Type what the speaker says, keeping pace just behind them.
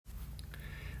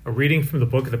A reading from the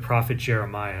book of the prophet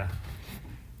Jeremiah.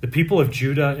 The people of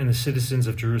Judah and the citizens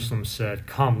of Jerusalem said,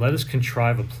 "Come, let us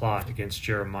contrive a plot against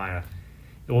Jeremiah.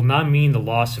 It will not mean the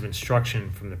loss of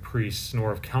instruction from the priests,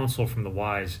 nor of counsel from the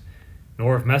wise,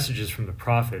 nor of messages from the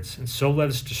prophets, and so let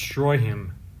us destroy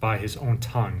him by his own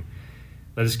tongue.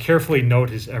 Let us carefully note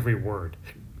his every word.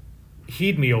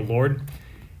 Heed me, O Lord,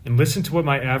 and listen to what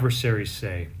my adversaries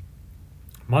say.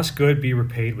 Must good be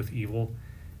repaid with evil,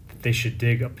 that they should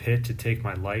dig a pit to take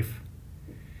my life?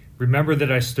 Remember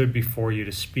that I stood before you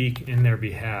to speak in their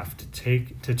behalf,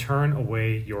 to turn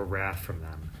away your wrath from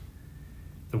them."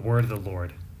 The word of the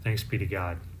Lord. Thanks be to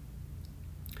God.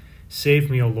 Save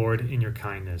me, O Lord, in your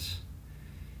kindness.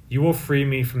 You will free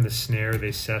me from the snare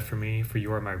they set for me, for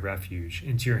you are my refuge.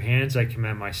 Into your hands I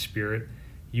commend my spirit.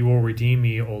 You will redeem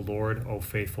me, O Lord, O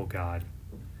faithful God.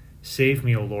 Save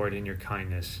me, O Lord, in your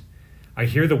kindness. I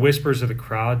hear the whispers of the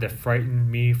crowd that frighten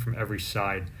me from every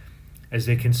side, as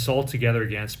they consult together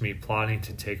against me, plotting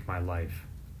to take my life.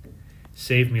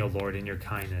 Save me, O Lord, in your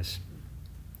kindness.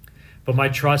 But my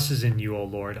trust is in you, O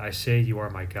Lord. I say you are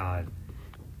my God.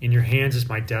 In your hands is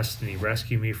my destiny.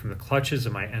 Rescue me from the clutches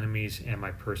of my enemies and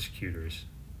my persecutors.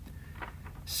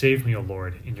 Save me, O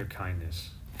Lord, in your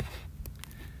kindness.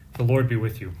 The Lord be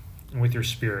with you, and with your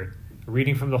spirit. A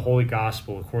reading from the Holy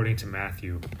Gospel according to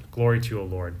Matthew. Glory to you, O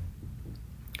Lord.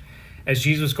 As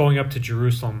Jesus was going up to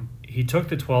Jerusalem, he took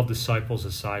the 12 disciples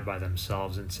aside by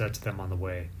themselves and said to them on the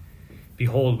way,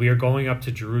 "Behold, we are going up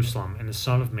to Jerusalem, and the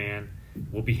Son of Man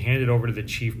will be handed over to the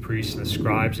chief priests and the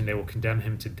scribes, and they will condemn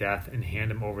him to death and hand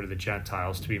him over to the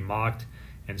Gentiles to be mocked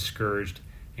and scourged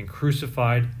and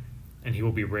crucified, and he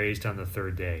will be raised on the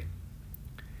third day."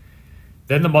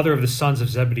 Then the mother of the sons of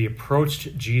Zebedee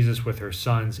approached Jesus with her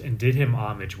sons and did him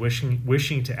homage,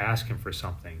 wishing to ask him for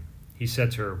something. He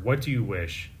said to her, "What do you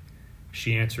wish?"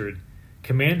 She answered,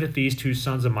 "Command that these 2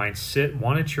 sons of mine sit,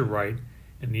 one at your right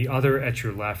and the other at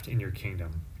your left in your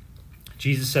kingdom."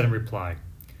 Jesus said in reply,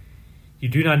 "You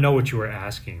do not know what you are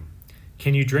asking.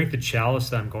 Can you drink the chalice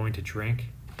that I am going to drink?"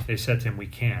 They said to him, "We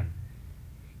can."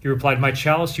 He replied, "My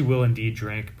chalice you will indeed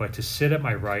drink, but to sit at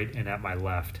my right and at my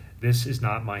left, this is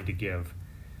not mine to give,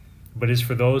 but is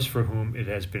for those for whom it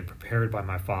has been prepared by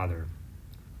my Father."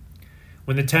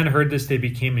 When the 10 heard this, they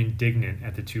became indignant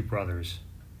at the 2 brothers.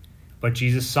 But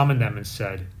Jesus summoned them and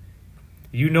said,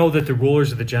 "You know that the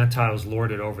rulers of the Gentiles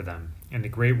lord it over them, and the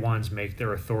great ones make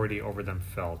their authority over them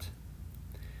felt.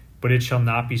 But it shall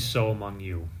not be so among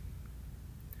you.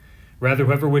 Rather,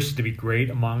 whoever wishes to be great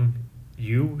among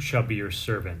you shall be your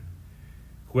servant.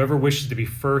 Whoever wishes to be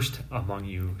first among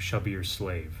you shall be your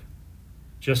slave.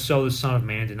 Just so the Son of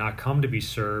Man did not come to be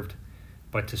served,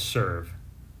 but to serve,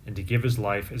 and to give his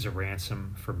life as a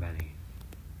ransom for many."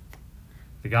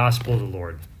 The Gospel of the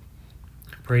Lord.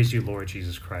 Praise you, Lord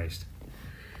Jesus Christ.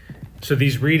 So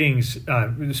these readings,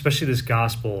 especially this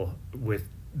Gospel with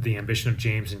the ambition of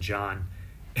James and John,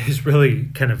 is really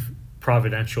kind of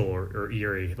providential or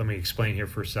eerie. Let me explain here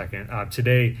for a second.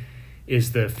 Today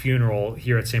is the funeral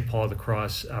here at St. Paul of the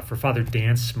Cross for Father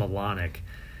Dan Smolonic.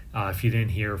 If you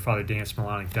didn't hear, Father Dan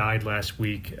Smolonic died last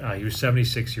week. He was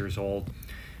 76 years old.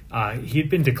 He had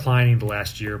been declining the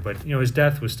last year, but his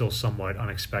death was still somewhat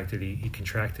unexpected. He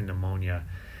contracted pneumonia.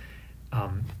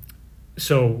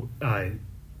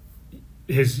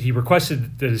 He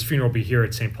requested that his funeral be here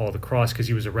at St. Paul of the Cross because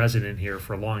he was a resident here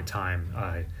for a long time.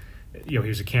 He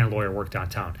was a canon lawyer, worked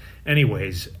downtown.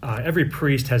 Anyways, every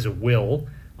priest has a will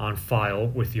on file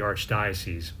with the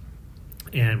archdiocese.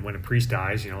 And when a priest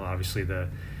dies, obviously the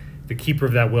keeper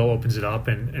of that will opens it up.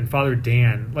 And Father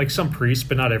Dan, like some priests,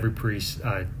 but not every priest,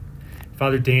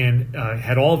 Father Dan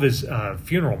had all of his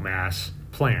funeral mass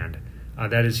planned.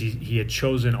 That is, he had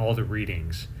chosen all the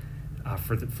readings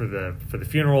for the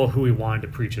funeral, who he wanted to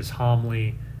preach his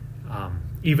homily,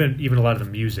 even a lot of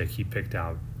the music he picked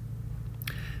out.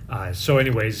 So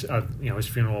anyways, his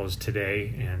funeral is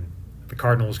today, and the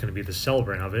cardinal is going to be the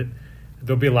celebrant of it.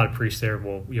 There'll be a lot of priests there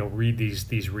who will read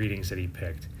these readings that he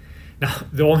picked. Now,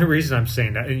 the only reason I'm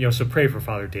saying that, and so pray for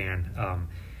Father Dan, and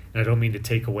I don't mean to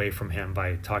take away from him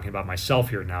by talking about myself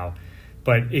here now,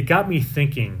 but it got me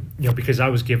thinking, because I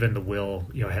was given the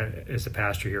will, as the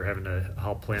pastor here, having to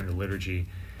help plan the liturgy,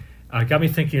 it got me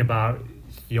thinking about,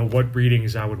 what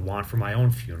readings I would want for my own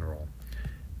funeral.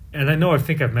 And I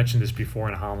think I've mentioned this before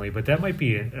in a homily, but that might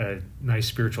be a nice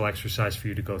spiritual exercise for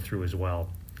you to go through as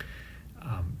well.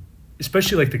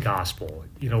 Especially like the gospel,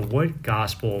 what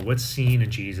gospel, what scene in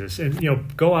Jesus,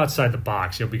 and, go outside the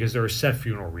box, because there are set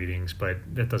funeral readings, but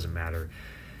that doesn't matter.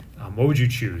 What would you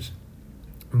choose?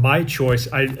 My choice,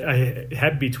 I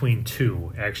had between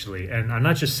two, actually. And I'm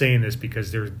not just saying this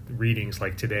because they're readings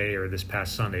like today or this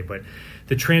past Sunday, but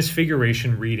the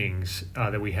Transfiguration readings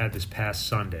that we had this past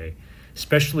Sunday,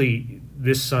 especially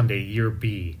this Sunday, year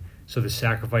B. So the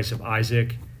sacrifice of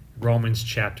Isaac, Romans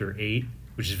chapter 8,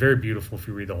 which is very beautiful if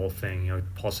you read the whole thing. You know,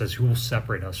 Paul says, who will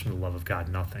separate us from the love of God?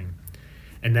 Nothing.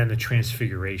 And then the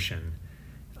Transfiguration.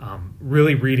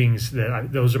 Really readings,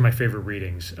 those are my favorite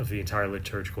readings of the entire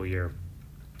liturgical year.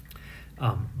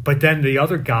 But then the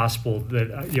other gospel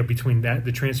that between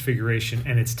the Transfiguration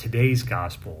and it's today's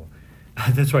gospel,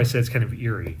 that's why I said it's kind of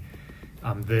eerie.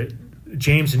 The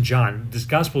James and John, this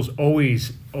gospel's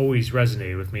always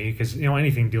resonated with me because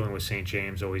anything dealing with St.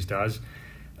 James always does.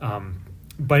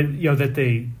 But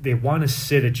that they want to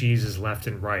sit at Jesus' left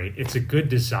and right. It's a good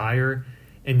desire,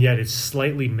 and yet it's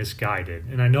slightly misguided.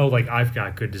 And I know I've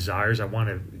got good desires. I want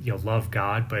to love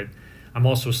God, but I'm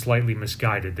also slightly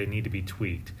misguided. They need to be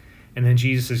tweaked. And then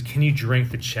Jesus says, can you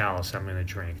drink the chalice I'm going to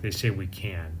drink? They say we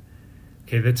can.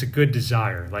 Okay, that's a good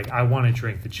desire. I want to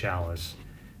drink the chalice.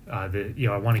 I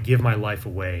want to give my life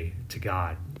away to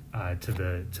God, to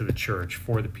the church,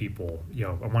 for the people.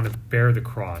 I want to bear the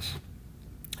cross.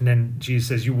 And then Jesus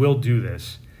says, you will do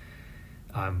this.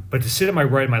 But to sit at my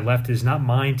right and my left is not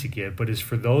mine to give, but is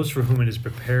for those for whom it is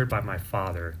prepared by my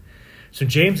Father. So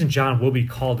James and John will be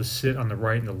called to sit on the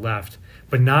right and the left,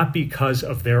 but not because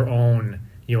of their own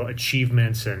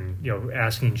achievements and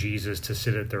asking Jesus to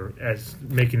sit as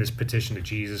making this petition to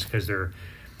Jesus because they're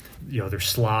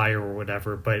sly or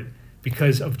whatever, but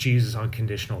because of Jesus'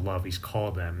 unconditional love, he's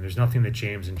called them. There's nothing that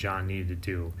James and John needed to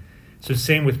do. So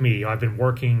same with me. I've been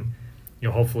working.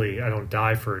 Hopefully I don't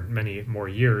die for many more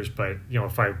years, but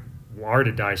if I are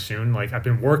to die soon, I've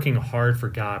been working hard for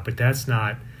God, but it's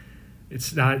not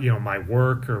my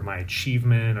work or my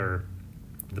achievement or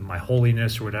my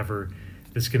holiness or whatever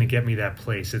that's going to get me that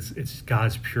place. It's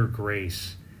God's pure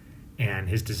grace and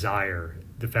his desire,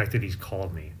 the fact that he's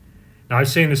called me. Now, I'm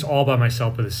saying this all by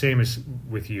myself, but the same is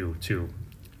with you, too.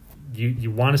 You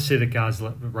want to sit at God's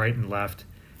right and left.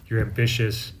 You're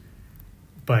ambitious,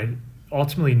 but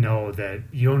ultimately know that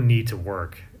you don't need to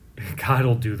work. God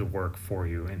will do the work for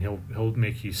you, and he'll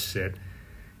make you sit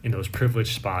in those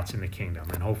privileged spots in the kingdom.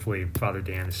 And hopefully Father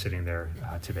Dan is sitting there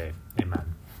today.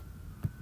 Amen.